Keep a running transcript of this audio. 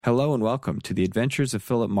Hello and welcome to the Adventures of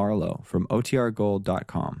Philip Marlowe from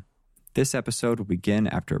OTRGold.com. This episode will begin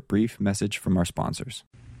after a brief message from our sponsors.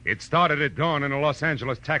 It started at dawn in a Los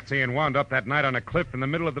Angeles taxi and wound up that night on a cliff in the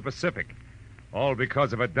middle of the Pacific. All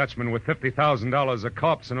because of a Dutchman with $50,000, a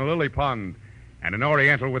corpse in a lily pond, and an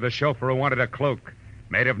Oriental with a chauffeur who wanted a cloak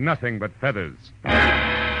made of nothing but feathers.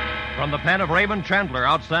 From the pen of Raymond Chandler,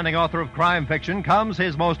 outstanding author of crime fiction, comes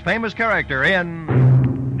his most famous character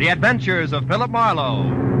in The Adventures of Philip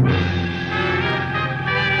Marlowe.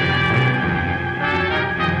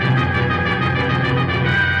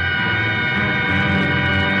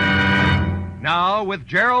 Now, with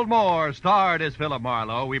Gerald Moore, starred as Philip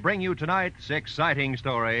Marlowe, we bring you tonight's exciting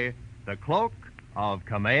story, The Cloak of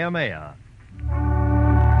Kamehameha.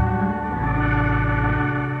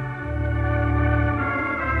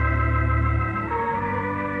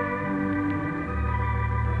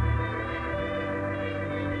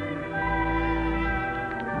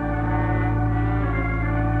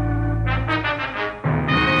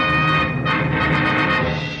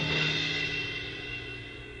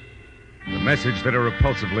 The message that a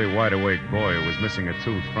repulsively wide-awake boy who was missing a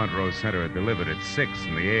tooth front row center had delivered at 6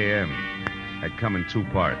 in the a.m. had come in two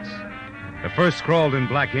parts. The first, scrawled in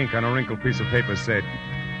black ink on a wrinkled piece of paper, said,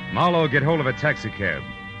 "Marlowe, get hold of a taxicab.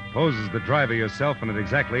 Pose as the driver yourself, and at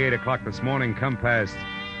exactly 8 o'clock this morning, come past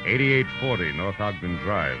 8840 North Ogden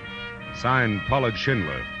Drive. Signed, Pollard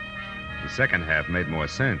Schindler." The second half made more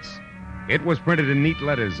sense. It was printed in neat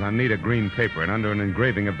letters on neat green paper, and under an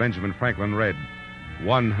engraving of Benjamin Franklin read,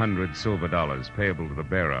 100 silver dollars payable to the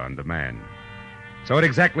bearer on demand. So at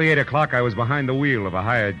exactly 8 o'clock, I was behind the wheel of a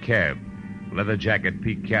hired cab, leather jacket,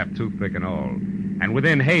 peak cap, toothpick and all, and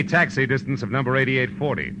within taxi distance of number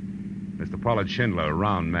 8840. Mr. Pollard Schindler, a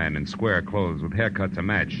round man in square clothes with haircut to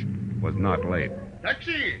match, was not late.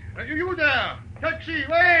 Taxi! Are you there? Taxi,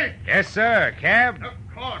 wait! Yes, sir. Cab? Of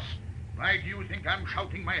course. Why do you think I'm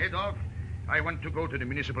shouting my head off? I want to go to the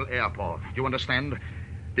municipal airport. Do you understand?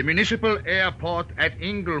 The municipal airport at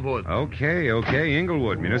Inglewood. Okay.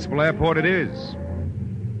 Inglewood. Municipal airport it is.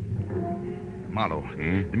 Marlowe,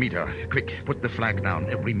 the meter. Quick, put the flag down.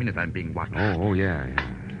 Every minute I'm being watched. Oh, yeah.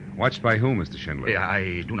 Watched by whom, Mr. Schindler?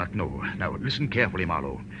 I do not know. Now, listen carefully,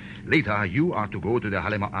 Marlowe. Later, you are to go to the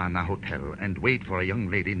Kamehameha Hotel and wait for a young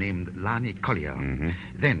lady named Lani Collier.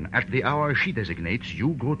 Mm-hmm. Then, at the hour she designates,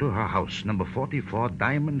 you go to her house, number 44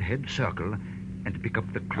 Diamond Head Circle, and pick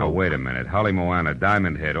up the cloak. Oh, wait a minute. Kamehameha,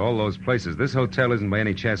 Diamond Head, all those places. This hotel isn't by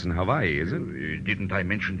any chance in Hawaii, is it? Didn't I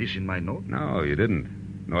mention this in my note? No, you didn't.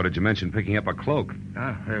 Nor did you mention picking up a cloak.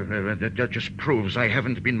 That just proves I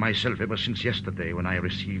haven't been myself ever since yesterday when I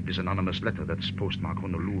received this anonymous letter that's postmarked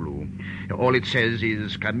Honolulu. All it says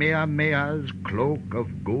is, Kamehameha's cloak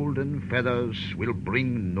of golden feathers will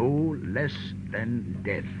bring no less than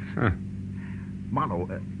death. Huh.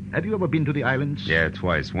 Marlowe, have you ever been to the islands? Yeah,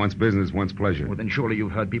 twice. Once business, once pleasure. Well, then surely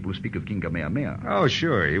you've heard people speak of King Kamehameha. Oh,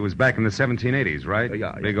 sure. He was back in the 1780s, right?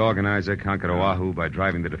 Yeah. Big organizer, conquered Oahu by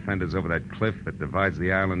driving the defenders over that cliff that divides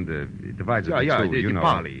the island. It divides it in two, you know.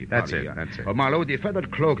 Pali. That's Pali, it. Marlowe, the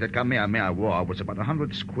feathered cloak that Kamehameha wore was about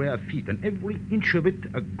 100 square feet, and every inch of it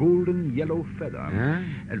a golden yellow feather. Yeah?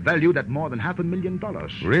 And valued at more than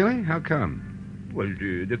 $500,000. Really? How come? Well,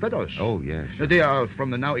 the feathers. Oh, yes. They are from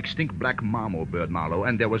the now extinct black marmot bird, Marlowe,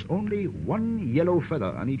 and there was only one yellow feather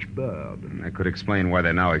on each bird. That could explain why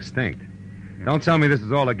they're now extinct. Don't tell me this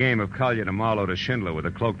is all a game of Collier to Marlowe to Schindler with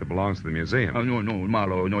a cloak that belongs to the museum. Oh, no,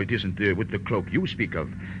 Marlowe. No, it isn't with the cloak you speak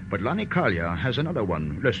of. But Lani Collier has another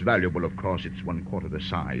one. Less valuable, of course. It's 1/4 the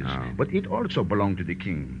size. Oh. But it also belonged to the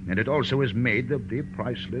king. And it also is made of the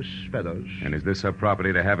priceless feathers. And is this her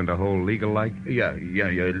property to have and to hold legal-like? Yeah.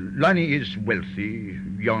 Lani is wealthy,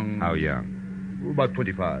 young. How young? About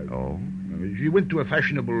 25. Oh? She went to a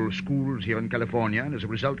fashionable schools here in California, and as a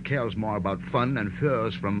result cares more about fun and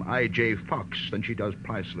furs from I.J. Fox than she does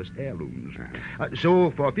priceless heirlooms. So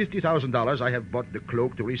for $50,000, I have bought the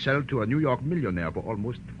cloak to resell to a New York millionaire for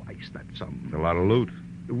almost twice that sum. It's a lot of loot.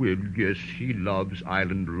 Well, yes, he loves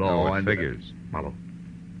island law. Oh, it figures. Marlowe,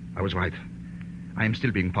 I was right. I am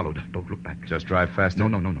still being followed. Don't look back. Just drive faster?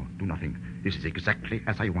 No. Do nothing. This is exactly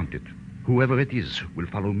as I want it. Whoever it is will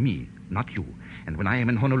follow me, not you. And when I am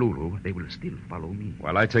in Honolulu, they will still follow me.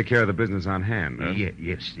 Well, I take care of the business on hand, huh?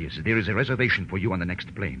 Yes. There is a reservation for you on the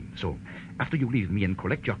next plane. So, after you leave me and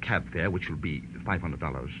collect your cab fare, which will be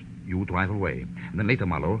 $500, you drive away. And then later,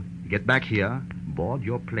 Marlowe, get back here, board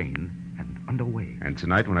your plane, and underway. And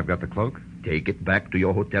tonight, when I've got the cloak? Take it back to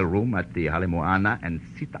your hotel room at the Kamehameha and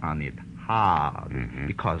sit on it hard. Mm-hmm.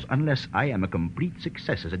 Because unless I am a complete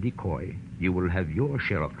success as a decoy, you will have your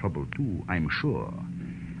share of trouble, too, I'm sure.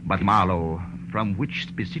 But, Marlowe, from which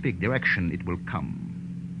specific direction it will come,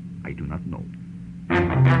 I do not know.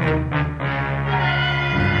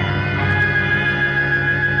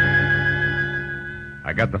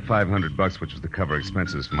 I got the $500, which was to cover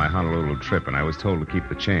expenses for my Honolulu trip, and I was told to keep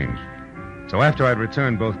the change. So after I'd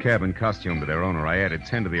returned both cab and costume to their owner, I added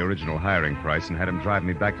 10 to the original hiring price and had him drive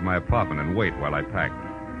me back to my apartment and wait while I packed.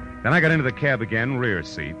 Then I got into the cab again, rear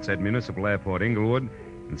seat, said Municipal Airport, Inglewood,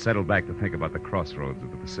 and settled back to think about the crossroads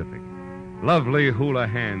of the Pacific. Lovely hula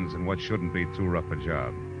hands and what shouldn't be too rough a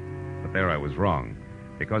job. But there I was wrong,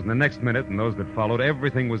 because in the next minute and those that followed,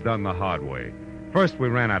 everything was done the hard way. First, we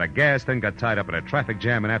ran out of gas, then got tied up in a traffic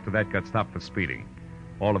jam, and after that got stopped for speeding.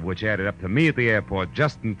 All of which added up to me at the airport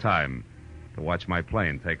just in time to watch my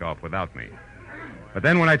plane take off without me. But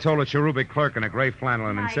then when I told a cherubic clerk in a gray flannel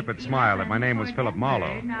and insipid smile that my name was Philip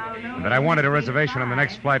Marlowe, and that I wanted a reservation on the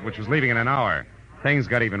next flight, which was leaving in an hour, things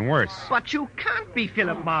got even worse. But you can't be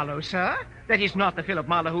Philip Marlowe, sir. That is not the Philip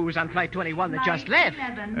Marlowe who was on Flight 21 that just left.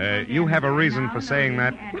 You have a reason for saying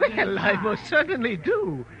that? Well, I most certainly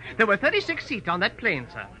do. There were 36 seats on that plane,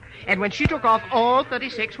 sir. And when she took off, all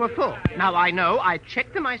 36 were full. Now, I know, I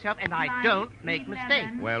checked them myself, and I don't make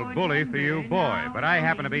mistakes. Well, bully for you, boy. But I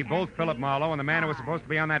happen to be both Philip Marlowe and the man who was supposed to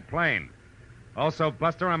be on that plane. Also,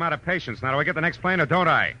 Buster, I'm out of patience. Now, do I get the next plane or don't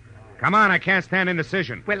I? Come on, I can't stand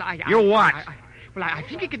indecision. Well, You what? I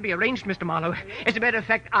think it can be arranged, Mr. Marlowe. As a matter of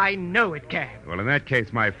fact, I know it can. Well, in that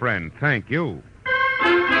case, my friend, thank you.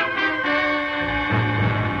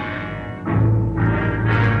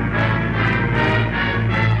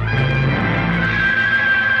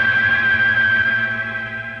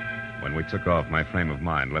 When we took off, my frame of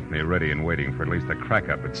mind left me ready and waiting for at least a crack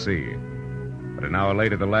up at sea. But an hour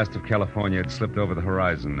later, the last of California had slipped over the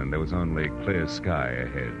horizon, and there was only clear sky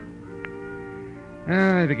ahead.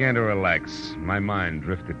 I began to relax. My mind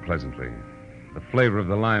drifted pleasantly. The flavor of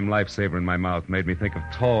the lime lifesaver in my mouth made me think of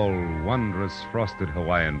tall, wondrous, frosted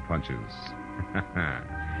Hawaiian punches.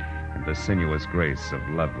 And the sinuous grace of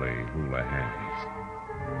lovely hula hands.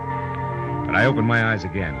 But I opened my eyes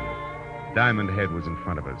again. Diamond Head was in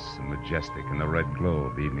front of us, majestic in the red glow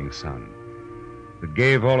of the evening sun. It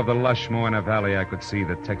gave all of the lush Moana Valley I could see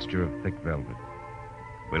the texture of thick velvet.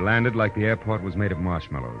 We landed like the airport was made of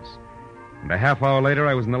marshmallows. And a half hour later,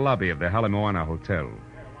 I was in the lobby of the Halemoana Hotel.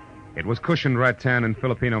 It was cushioned rattan and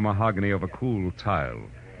Filipino mahogany over cool tile.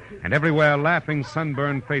 And everywhere, laughing,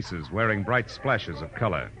 sunburned faces wearing bright splashes of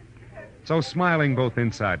color. So smiling both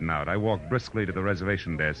inside and out, I walked briskly to the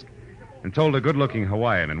reservation desk and told a good-looking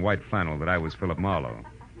Hawaiian in white flannel that I was Philip Marlowe.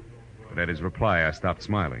 But at his reply, I stopped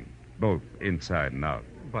smiling, both inside and out.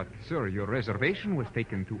 But, sir, your reservation was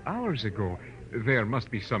taken 2 hours ago. There must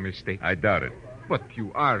be some mistake. I doubt it. But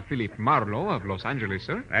you are Philip Marlowe of Los Angeles,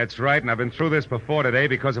 sir? That's right, and I've been through this before today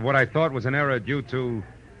because of what I thought was an error due to...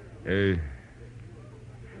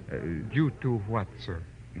 Due to what, sir?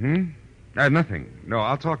 Nothing. No,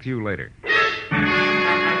 I'll talk to you later.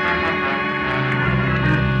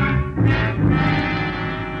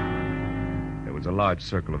 There was a large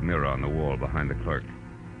circle of mirror on the wall behind the clerk.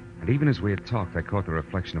 And even as we had talked, I caught the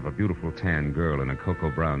reflection of a beautiful tan girl in a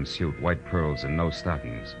cocoa brown suit, white pearls, and no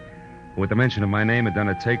stockings, who at the mention of my name had done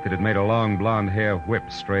a take that had made her long blonde hair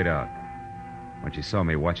whip straight out. When she saw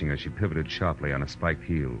me watching her, she pivoted sharply on a spiked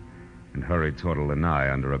heel and hurried toward a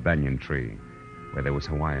lanai under a banyan tree, where there was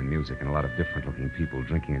Hawaiian music and a lot of different-looking people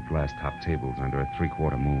drinking at glass-topped tables under a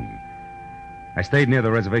three-quarter moon. I stayed near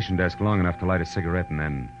the reservation desk long enough to light a cigarette, and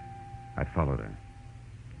then I followed her.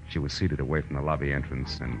 She was seated away from the lobby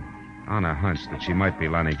entrance, and on a hunch that she might be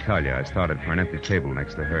Lani Kalia, I started for an empty table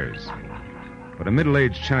next to hers. But a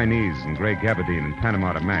middle-aged Chinese in gray gabardine and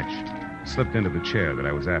Panama to match slipped into the chair that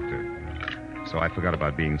I was after. So I forgot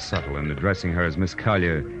about being subtle, and addressing her as Miss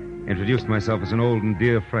Kalia, introduced myself as an old and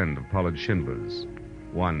dear friend of Pollard Schindler's,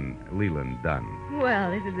 one Leland Dunn.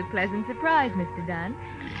 Well, this is a pleasant surprise, Mr. Dunn.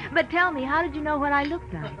 But tell me, how did you know what I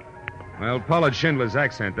looked like? Well, Pollard Schindler's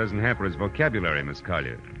accent doesn't hamper his vocabulary, Miss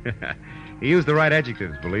Collier. He used the right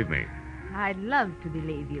adjectives, believe me. I'd love to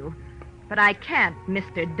believe you. But I can't,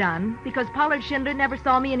 Mr. Dunn, because Pollard Schindler never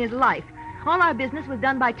saw me in his life. All our business was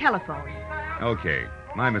done by telephone. Okay,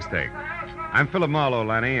 my mistake. I'm Philip Marlowe,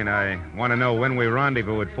 Lanny, and I want to know when we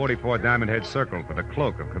rendezvous at 44 Diamond Head Circle for the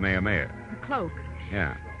Cloak of Kamehameha. The Cloak?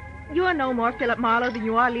 Yeah. You're no more Philip Marlowe than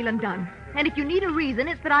you are Leland Dunn. And if you need a reason,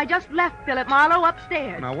 it's that I just left Philip Marlowe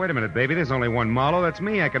upstairs. Now, wait a minute, baby. There's only one Marlowe. That's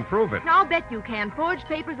me. I can prove it. I'll bet you can. Forged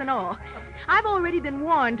papers and all. I've already been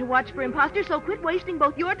warned to watch for imposters, so quit wasting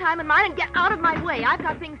both your time and mine and get out of my way. I've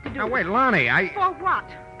got things to do. Now, wait, Lonnie, For what?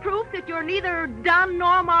 Proof that you're neither Dunn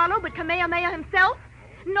nor Marlowe, but Kamehameha himself?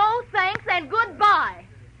 No thanks and goodbye.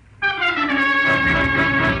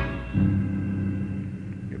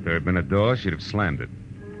 If there had been a door, she'd have slammed it.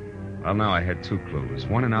 Well, now I had two clues.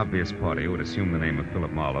 One, an obvious party who would assume the name of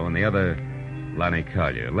Philip Marlowe, and the other, Lanny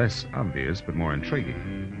Collier. Less obvious, but more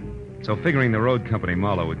intriguing. So figuring the road company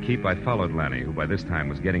Marlowe would keep, I followed Lanny, who by this time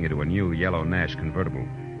was getting into a new yellow Nash convertible.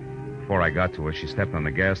 Before I got to her, she stepped on the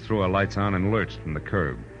gas, threw her lights on, and lurched from the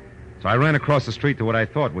curb. So I ran across the street to what I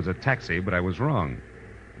thought was a taxi, but I was wrong,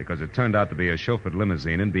 because it turned out to be a chauffeured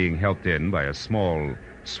limousine and being helped in by a small,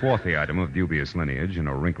 swarthy item of dubious lineage in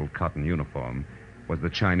a wrinkled cotton uniform was the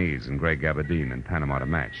Chinese in gray gabardine and Panama to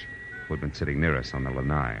match, who had been sitting near us on the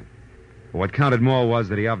lanai. But what counted more was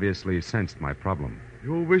that he obviously sensed my problem.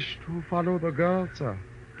 You wish to follow the girl, sir?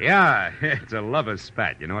 Yeah, it's a lover's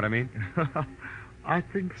spat, you know what I mean? I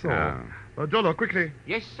think so. Oh. Jolo, quickly.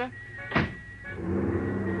 Yes, sir.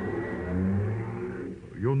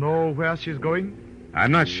 You know where she's going?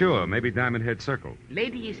 I'm not sure. Maybe Diamond Head Circle.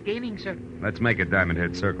 Lady is gaining, sir. Let's make it Diamond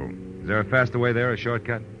Head Circle. Is there a faster way there, a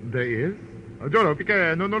shortcut? There is. Jolo, pique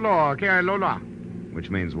no lo, que lola.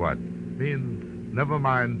 Which means what? Means never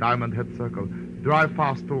mind Diamond Head Circle. Drive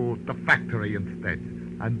fast to the factory instead.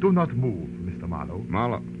 And do not move, Mr. Marlowe.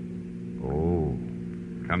 Marlowe. Oh.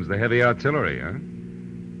 Comes the heavy artillery, huh?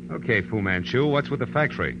 Okay, Fu Manchu, what's with the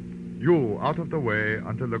factory? You out of the way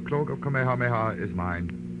until the cloak of Kamehameha is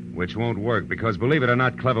mine. Which won't work, because believe it or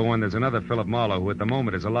not, clever one, there's another Philip Marlowe who at the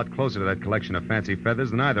moment is a lot closer to that collection of fancy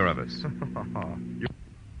feathers than either of us.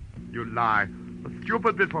 You lie. A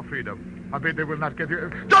stupid bit for freedom. I bet they will not get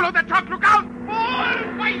you. Jolo, that truck, look out!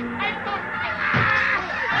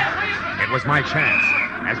 It was my chance.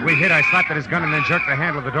 As we hit, I slapped at his gun and then jerked the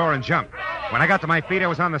handle of the door and jumped. When I got to my feet, I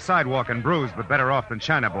was on the sidewalk and bruised, but better off than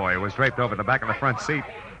China Boy, who was draped over the back of the front seat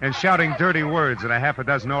and shouting dirty words in a half a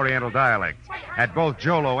dozen Oriental dialects at both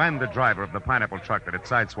Jolo and the driver of the pineapple truck that had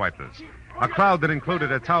sideswiped us. A crowd that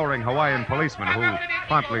included a towering Hawaiian policeman who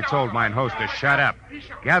promptly told mine host to shut up.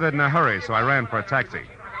 Gathered in a hurry, so I ran for a taxi.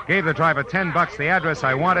 Gave the driver $10, the address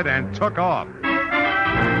I wanted, and took off.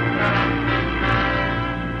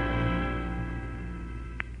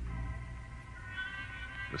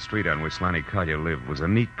 The street on which Lanny Collier lived was a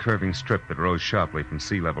neat, curving strip that rose sharply from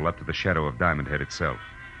sea level up to the shadow of Diamond Head itself.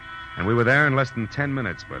 And we were there in less than 10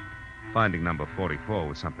 minutes, but finding number 44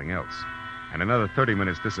 was something else. And another 30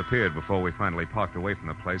 minutes disappeared before we finally parked away from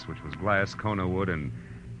the place, which was glass, Kona wood, and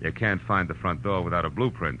you can't find the front door without a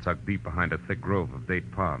blueprint tucked deep behind a thick grove of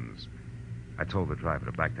date palms. I told the driver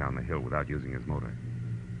to back down the hill without using his motor.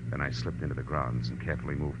 Then I slipped into the grounds and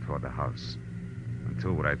carefully moved toward the house,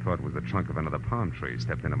 until what I thought was the trunk of another palm tree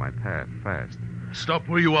stepped into my path fast. Stop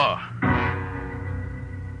where you are.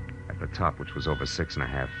 At the top, which was over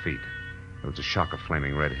 6.5 feet, there was a shock of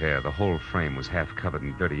flaming red hair. The whole frame was half covered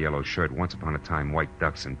in dirty yellow shirt, once upon a time white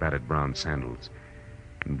ducks and battered brown sandals.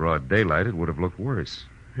 In broad daylight, it would have looked worse.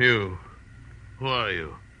 You. Who are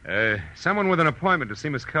you? Someone with an appointment to see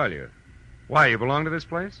Miss Collier. Why, you belong to this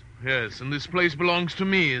place? Yes, and this place belongs to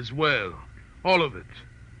me as well. All of it.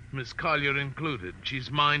 Miss Collier included. She's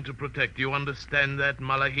mine to protect. You understand that,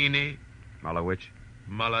 Malahini? Malawich?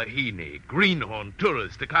 Malahini. Greenhorn,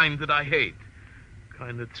 tourist, the kind that I hate.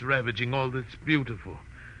 Kind that's ravaging all that's beautiful.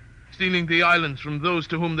 Stealing the islands from those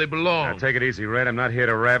to whom they belong. Now, take it easy, Red. I'm not here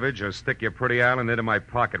to ravage or stick your pretty island into my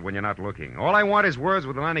pocket when you're not looking. All I want is words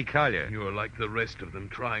with Lanny Collier. You're like the rest of them,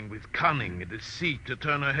 trying with cunning and deceit to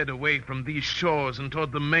turn her head away from these shores and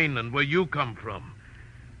toward the mainland where you come from.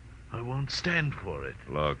 I won't stand for it.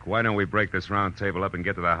 Look, why don't we break this round table up and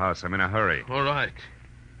get to the house? I'm in a hurry. All right.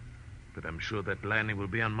 But I'm sure that Lanny will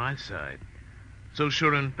be on my side. So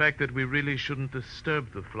sure, in fact, that we really shouldn't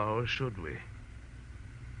disturb the flower, should we?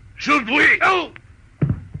 Should we? Oh!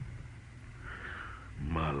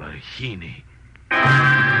 Malahini.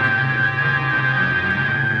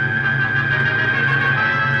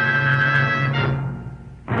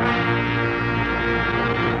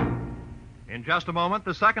 In just a moment,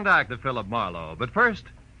 the second act of Philip Marlowe. But first,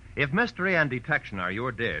 if mystery and detection are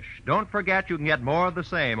your dish, don't forget you can get more of the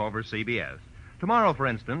same over CBS. Tomorrow, for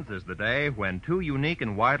instance, is the day when two unique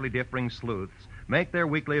and widely differing sleuths make their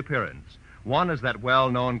weekly appearance. One is that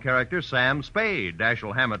well-known character, Sam Spade,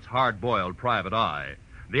 Dashiell Hammett's hard-boiled private eye.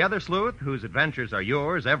 The other sleuth, whose adventures are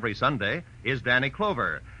yours every Sunday, is Danny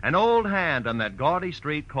Clover, an old hand on that gaudy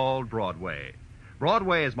street called Broadway.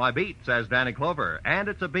 Broadway is my beat, says Danny Clover, and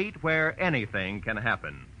it's a beat where anything can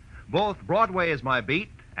happen. Both Broadway is my beat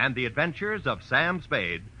and the adventures of Sam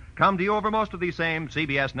Spade come to you over most of these same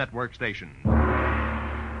CBS network stations.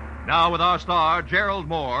 Now, with our star, Gerald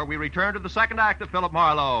Moore, we return to the second act of Philip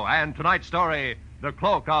Marlowe and tonight's story, The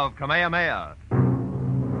Cloak of Kamehameha.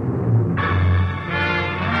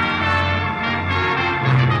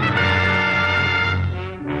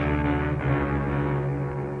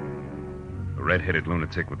 red-headed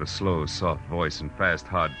lunatic with a slow, soft voice and fast,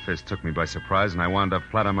 hard fist took me by surprise, and I wound up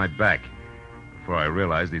flat on my back before I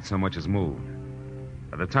realized he'd so much as moved.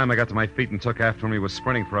 By the time I got to my feet and took after him, he was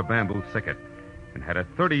sprinting for a bamboo thicket and had a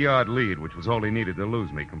 30-yard lead, which was all he needed to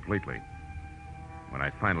lose me completely. When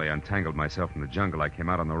I finally untangled myself from the jungle, I came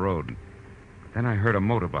out on the road. But then I heard a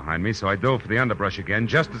motor behind me, so I dove for the underbrush again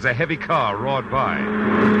just as a heavy car roared by.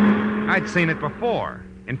 I'd seen it before.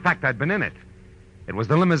 In fact, I'd been in it. It was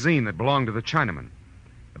the limousine that belonged to the Chinaman.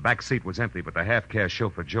 The back seat was empty, but the half-caste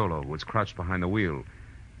chauffeur, Jolo, who was crouched behind the wheel,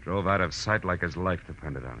 drove out of sight like his life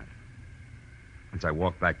depended on it. As I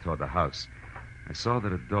walked back toward the house, I saw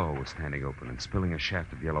that a door was standing open and spilling a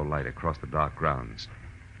shaft of yellow light across the dark grounds.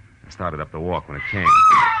 I started up the walk when it came.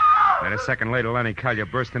 Then a second later, Lenny Collier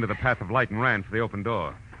burst into the path of light and ran for the open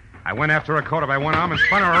door. I went after her, caught her by one arm, and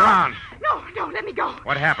spun her around. No, let me go.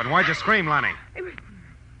 What happened? Why'd you scream, Lenny? It was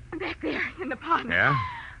back there in the pond. Yeah?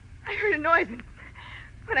 I heard a noise, and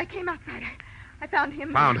when I came outside, I found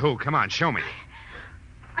him. Found who? Come on, show me.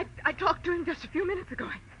 I talked to him just a few minutes ago.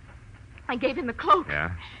 I gave him the cloak.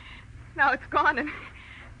 Yeah? Now it's gone, and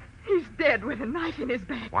he's dead with a knife in his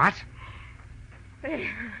back. What?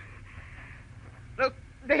 There. Look,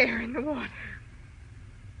 there in the water.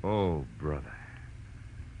 Oh, brother.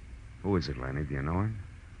 Who is it, Lenny? Do you know him?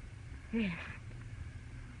 Yes.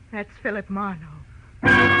 That's Philip Marlowe.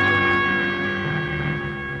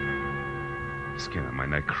 Skin on my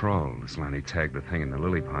neck crawled as Lenny tagged the thing in the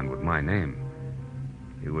lily pond with my name.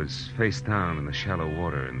 He was face down in the shallow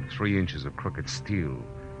water in 3 inches of crooked steel,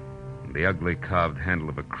 and the ugly carved handle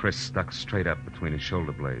of a kris stuck straight up between his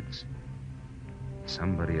shoulder blades.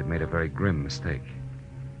 Somebody had made a very grim mistake.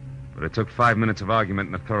 But it took 5 minutes of argument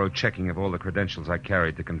and a thorough checking of all the credentials I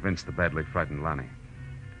carried to convince the badly frightened Lonnie.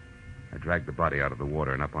 I dragged the body out of the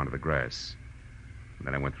water and up onto the grass. And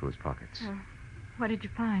then I went through his pockets. What did you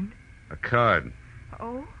find? A card.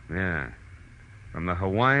 Oh? Yeah. From the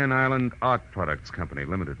Hawaiian Island Art Products Company,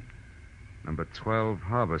 Limited. Number 12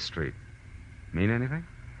 Harbor Street. Mean anything?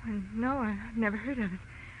 No, I've never heard of it.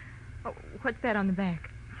 Oh, what's that on the back?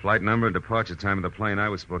 Flight number and departure time of the plane I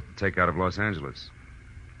was supposed to take out of Los Angeles.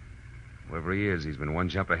 Whoever he is, he's been one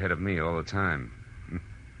jump ahead of me all the time.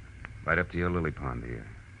 Right up to your lily pond here.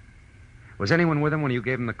 Was anyone with him when you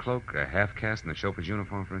gave him the cloak, a half-caste, and the chauffeur's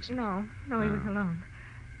uniform, for instance? No, he was alone.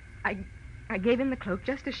 I gave him the cloak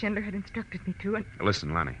just as Schindler had instructed me to, and...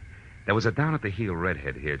 Listen, Lonnie. There was a down-at-the-heel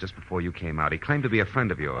redhead here just before you came out. He claimed to be a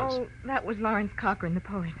friend of yours. Oh, that was Lawrence Cochran, the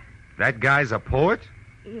poet. That guy's a poet?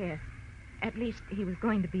 Yes. At least he was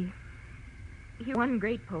going to be. He wrote one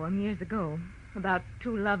great poem years ago about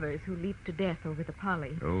 2 lovers who leaped to death over the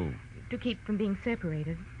Polly. Oh. To keep from being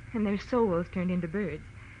separated, and their souls turned into birds.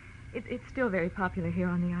 It's still very popular here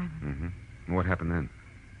on the island. Mm-hmm. What happened then?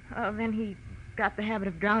 Then he got the habit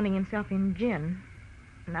of drowning himself in gin.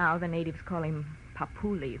 Now the natives call him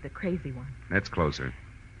Papuli, the crazy one. That's closer.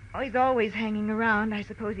 Oh, he's always hanging around. I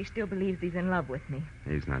suppose he still believes he's in love with me.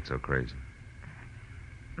 He's not so crazy.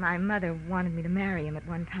 My mother wanted me to marry him at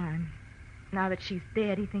one time. Now that she's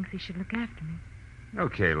dead, he thinks he should look after me.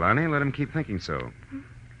 Okay, Lonnie, let him keep thinking so.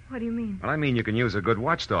 What do you mean? Well, I mean you can use a good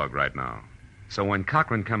watchdog right now. So when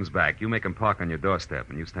Cochran comes back, you make him park on your doorstep,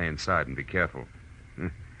 and you stay inside and be careful.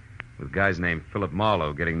 With guys named Philip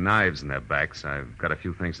Marlowe getting knives in their backs, I've got a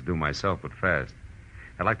few things to do myself, but fast.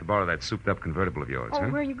 I'd like to borrow that souped-up convertible of yours, Oh,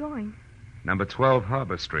 where are you going? Number 12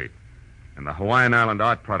 Harbor Street, and the Hawaiian Island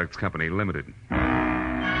Art Products Company, Limited.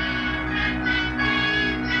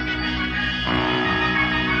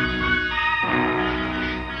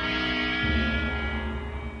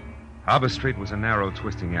 Harbor Street was a narrow,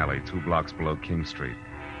 twisting alley 2 blocks below King Street.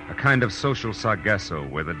 A kind of social sargasso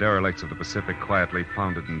where the derelicts of the Pacific quietly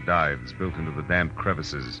foundered in dives built into the damp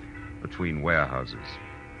crevices between warehouses.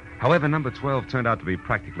 However, number 12 turned out to be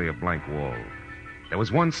practically a blank wall. There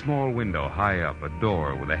was one small window high up, a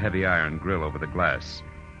door with a heavy iron grill over the glass,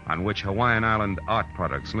 on which Hawaiian Island Art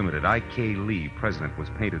Products Limited, I.K. Lee, president, was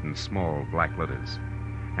painted in small black letters,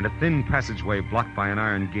 and a thin passageway blocked by an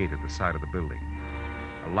iron gate at the side of the building.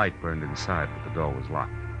 A light burned inside, but the door was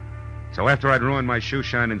locked. So after I'd ruined my shoe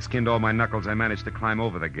shine and skinned all my knuckles, I managed to climb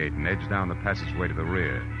over the gate and edge down the passageway to the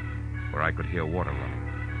rear, where I could hear water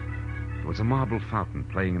running. There was a marble fountain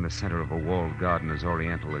playing in the center of a walled garden as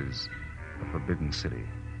oriental as the Forbidden City.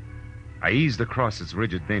 I eased across its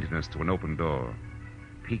rigid daintiness to an open door,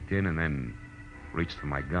 peeked in, and then reached for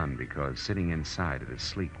my gun because sitting inside at a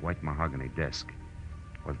sleek white mahogany desk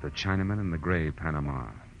was the Chinaman in the gray Panama.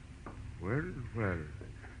 Well.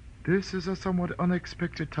 This is a somewhat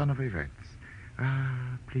unexpected turn of events.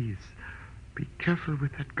 Please, be careful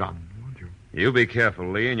with that gun, won't you? You be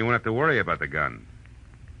careful, Lee, and you won't have to worry about the gun.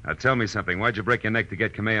 Now, tell me something. Why'd you break your neck to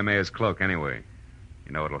get Kamehameha's cloak, anyway?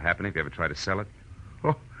 You know what'll happen if you ever try to sell it?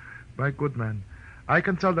 Oh, my good man. I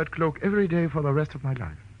can sell that cloak every day for the rest of my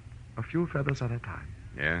life. A few feathers at a time.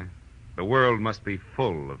 Yeah? The world must be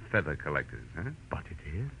full of feather collectors, huh? But it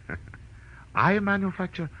is. I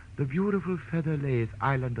manufacture the beautiful feather lace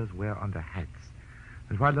islanders wear on their hats.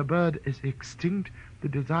 And while the bird is extinct, the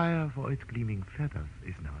desire for its gleaming feathers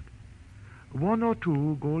is not. 1 or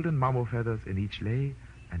 2 golden mammo feathers in each lay,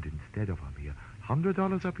 and instead of a mere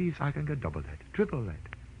 $100 apiece, I can get double that, triple that.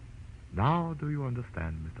 Now do you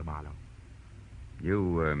understand, Mr. Marlowe?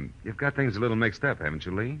 You've got things a little mixed up, haven't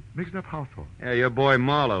you, Lee? Mixed up how so? Yeah, your boy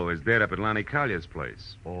Marlowe is dead up at Lonnie Collier's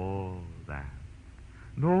place. Oh, that.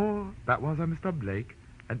 No, that was a Mr. Blake,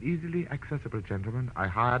 an easily accessible gentleman I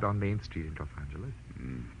hired on Main Street in Los Angeles.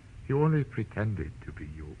 He only pretended to be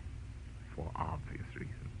you, for obvious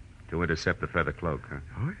reasons. To intercept the feather cloak, huh?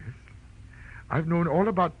 Oh, yes. I've known all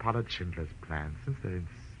about Pollard Schindler's plans since their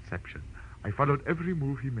inception. I followed every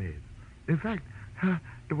move he made. In fact,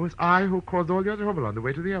 it was I who caused all your trouble on the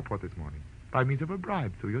way to the airport this morning, by means of a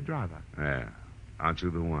bribe through your driver. Yeah. Aren't you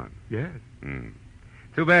the one? Yes.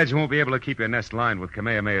 Too bad you won't be able to keep your nest lined with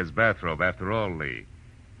Kamehameha's bathrobe after all, Lee.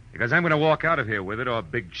 Because I'm going to walk out of here with it, or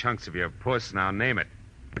big chunks of your puss. Now, name it.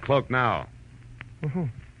 The cloak now. Oh.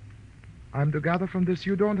 I'm to gather from this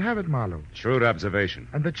you don't have it, Marlowe. Shrewd observation.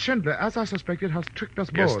 And that Schindler, as I suspected, has tricked us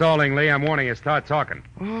You're both. stalling, Lee. I'm warning you. Start talking.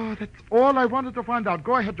 Oh, that's all I wanted to find out.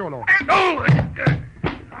 Go ahead, Jolo.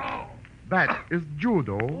 That is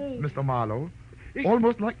judo, Mr. Marlowe.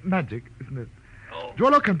 Almost like magic, isn't it?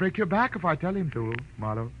 Jolo can break your back if I tell him to,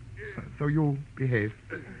 Marlowe. So you behave.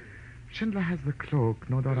 Schindler has the cloak,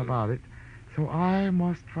 no doubt about it. So I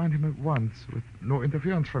must find him at once, with no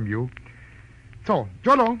interference from you. So,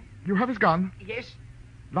 Jolo, you have his gun. Yes?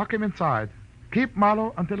 Lock him inside. Keep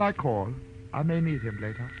Marlowe until I call. I may need him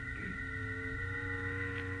later.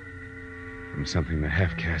 From something the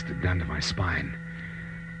half-caste had done to my spine.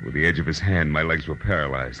 With the edge of his hand, my legs were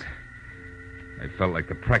paralyzed. I felt like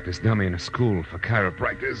the practice dummy in a school for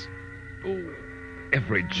chiropractors. Oh,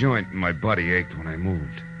 every joint in my body ached when I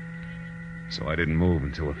moved. So I didn't move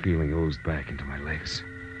until the feeling oozed back into my legs.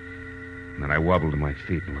 And then I wobbled to my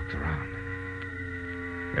feet and looked around.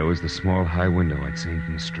 There was the small high window I'd seen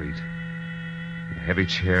from the street. A heavy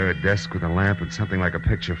chair, a desk with a lamp, and something like a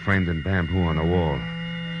picture framed in bamboo on the wall.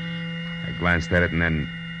 I glanced at it and then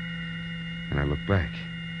I looked back.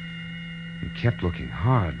 And kept looking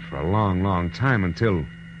hard for a long, long time until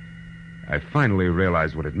I finally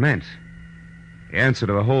realized what it meant. The answer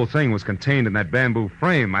to the whole thing was contained in that bamboo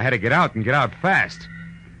frame. I had to get out and get out fast.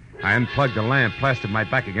 I unplugged the lamp, plastered my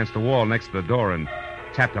back against the wall next to the door, and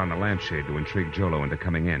tapped on the lampshade to intrigue Jolo into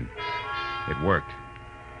coming in. It worked.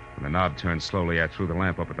 When the knob turned slowly, I threw the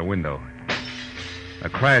lamp up at the window. A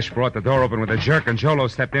crash brought the door open with a jerk, and Jolo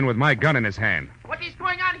stepped in with my gun in his hand. What is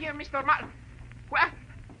going on here, Mr.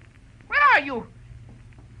 Where are you?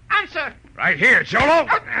 Answer! Right here, Jolo!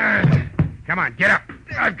 Come on, get up.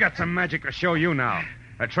 I've got some magic to show you now.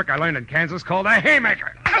 A trick I learned in Kansas called the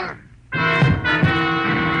haymaker.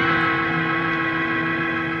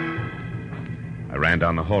 I ran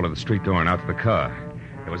down the hall to the street door and out to the car.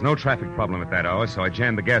 There was no traffic problem at that hour, so I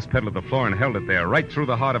jammed the gas pedal to the floor and held it there, right through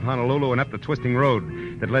the heart of Honolulu and up the twisting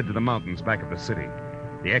road that led to the mountains back of the city.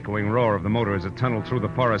 The echoing roar of the motor as it tunneled through the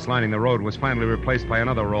forest lining the road was finally replaced by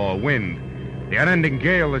another roar, wind. The unending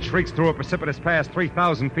gale that shrieks through a precipitous pass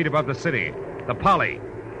 3,000 feet above the city. The Polly.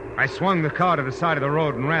 I swung the car to the side of the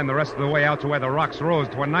road and ran the rest of the way out to where the rocks rose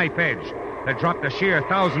to a knife edge that dropped a sheer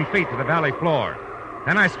 1,000 feet to the valley floor.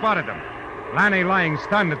 Then I spotted them. Lanny lying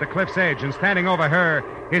stunned at the cliff's edge, and standing over her,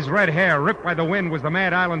 his red hair ripped by the wind, was the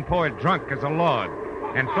mad island poet drunk as a lord.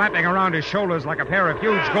 And flapping around his shoulders like a pair of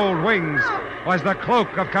huge gold wings was the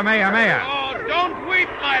cloak of Kamehameha. Oh, don't weep,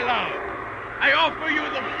 my love. I offer you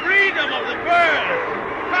the freedom of the birds.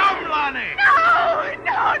 Come, Lonnie. No,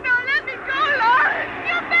 let me go, Lawrence.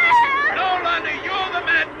 You're bad. No, Lonnie, you're the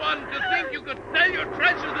mad one to think you could sell your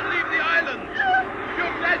treasures and leave the island.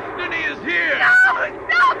 Your destiny is here. No,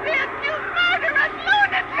 stop it, you murderous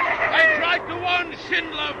lunatic. I tried to warn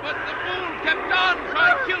Schindler, but the fool kept on, so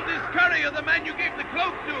I killed his courier, the man you gave the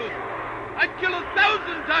cloak to. I'd kill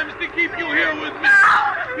 1,000 times to keep you here with me.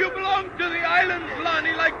 No. You belong to the islands,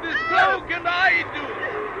 Lonnie, like this cloak, and I do.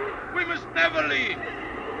 We must never leave.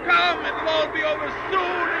 Come, it'll all be over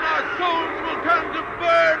soon, and our souls will turn to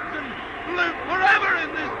birds and live forever in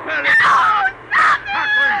this palace. No, stop it.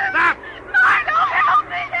 Cochran, stop! Marlo, help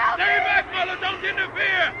me. Stay back, Marlo, don't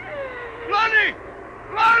interfere. Lonnie!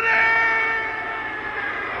 Lonnie!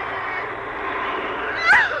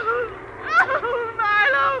 Oh,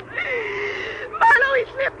 Marlo, he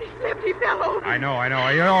slipped know.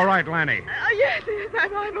 Are you all right, Lanny? Yes,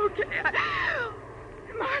 I'm okay.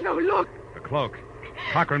 Marlowe, look. The cloak.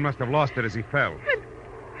 Cochran must have lost it as he fell.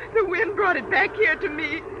 The wind brought it back here to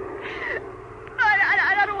me.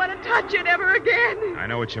 I don't want to touch it ever again. I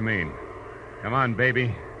know what you mean. Come on,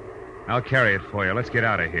 baby. I'll carry it for you. Let's get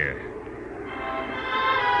out of here.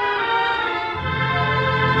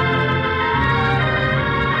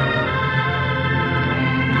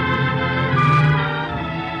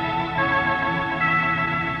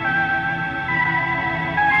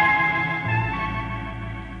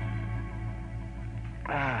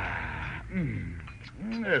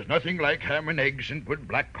 There's nothing like ham and eggs and good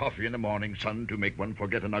black coffee in the morning, son, to make one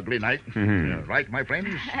forget an ugly night. Right, my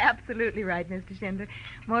friends? Absolutely right, Mr. Schindler.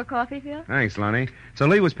 More coffee, Phil? Thanks, Lonnie. So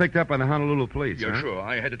Lee was picked up by the Honolulu police, Yeah, huh? sure.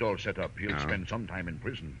 I had it all set up. He'll spend some time in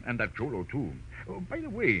prison. And that Jolo, too. Oh, by the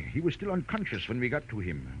way, he was still unconscious when we got to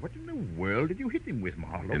him. What in the world did you hit him with,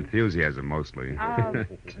 Marlowe? Enthusiasm, mostly.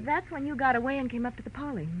 That's when you got away and came up to the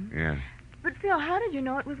Polly. Yeah. But, Phil, how did you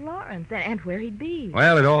know it was Lawrence and where he'd be?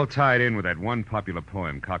 Well, it all tied in with that one popular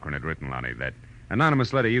poem Cochran had written, Lonnie. That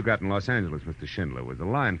anonymous letter you got in Los Angeles, Mr. Schindler, was a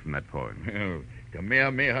line from that poem. Oh,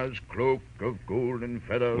 Kamehameha's cloak of golden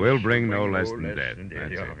feathers will bring no less than death.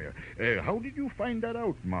 That's it. How did you find that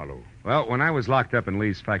out, Marlowe? Well, when I was locked up in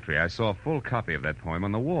Lee's factory, I saw a full copy of that poem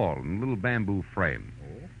on the wall in a little bamboo frame.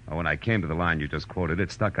 When I came to the line you just quoted,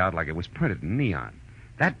 it stuck out like it was printed in neon.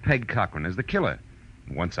 That pegged Cochran as the killer.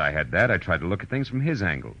 Once I had that, I tried to look at things from his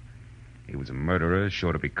angle. He was a murderer,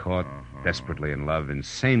 sure to be caught, desperately in love,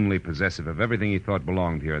 insanely possessive of everything he thought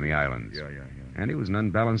belonged here in the islands. Yeah. And he was an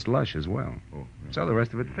unbalanced lush as well. So the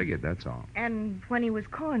rest of it figured, that's all. And when he was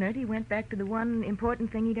cornered, he went back to the one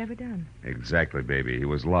important thing he'd ever done. Exactly, baby. He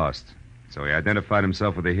was lost. So he identified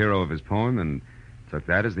himself with the hero of his poem and took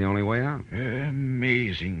that as the only way out.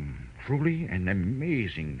 Amazing. Truly an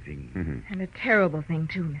amazing thing. And a terrible thing,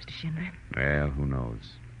 too, Mr. Schindler. Well, who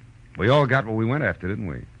knows? We all got what we went after, didn't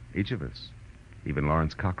we? Each of us. Even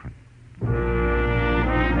Lawrence Cochran.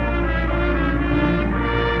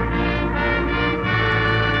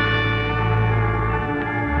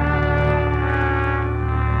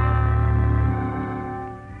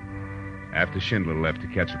 After Schindler left to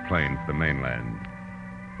catch a plane for the mainland,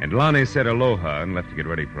 and Lonnie said aloha and left to get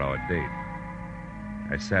ready for our date,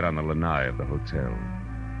 I sat on the lanai of the hotel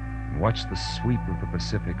and watched the sweep of the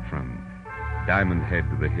Pacific from Diamond Head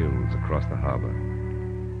to the hills across the harbor.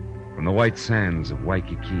 From the white sands of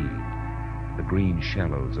Waikiki, the green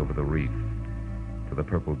shallows over the reef, to the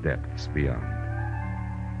purple depths beyond.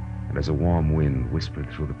 And as a warm wind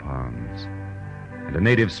whispered through the palms, and a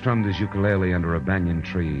native strummed his ukulele under a banyan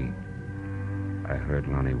tree, I heard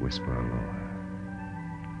Lonnie whisper aloha.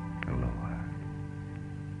 Aloha.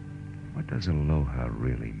 What does aloha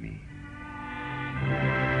really mean?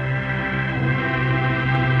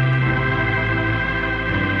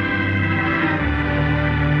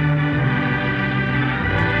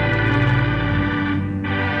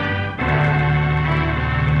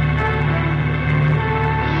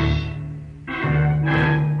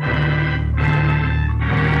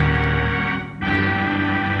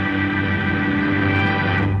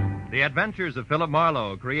 The Adventures of Philip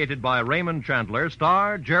Marlowe, created by Raymond Chandler,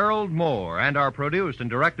 star Gerald Moore, and are produced and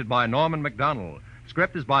directed by Norman MacDonald.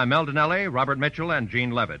 Script is by Mel Dinelli, Robert Mitchell, and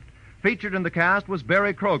Gene Levitt. Featured in the cast was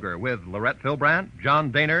Barry Kroger with Lorette Philbrandt,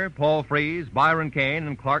 John Daner, Paul Frees, Byron Kane,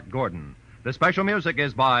 and Clark Gordon. The special music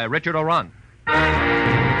is by Richard O'Runt.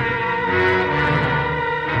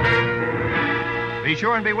 Be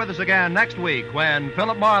sure and be with us again next week when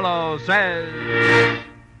Philip Marlowe says...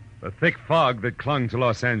 The thick fog that clung to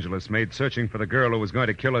Los Angeles made searching for the girl who was going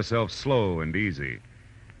to kill herself slow and easy.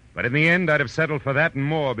 But in the end, I'd have settled for that and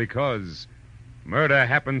more because murder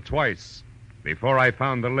happened twice before I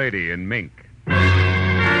found the lady in mink.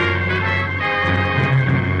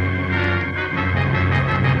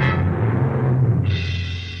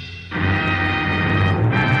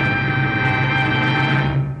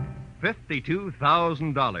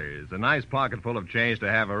 $52,000. A nice pocket full of change to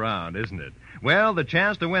have around, isn't it? Well, the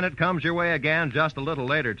chance to win it comes your way again just a little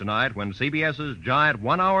later tonight when CBS's giant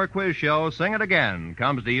one-hour quiz show, Sing It Again,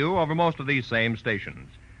 comes to you over most of these same stations.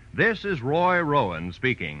 This is Roy Rowan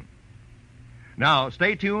speaking. Now,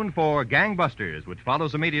 stay tuned for Gangbusters, which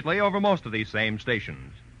follows immediately over most of these same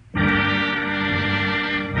stations.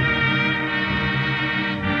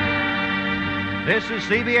 This is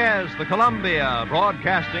CBS, the Columbia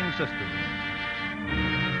Broadcasting System.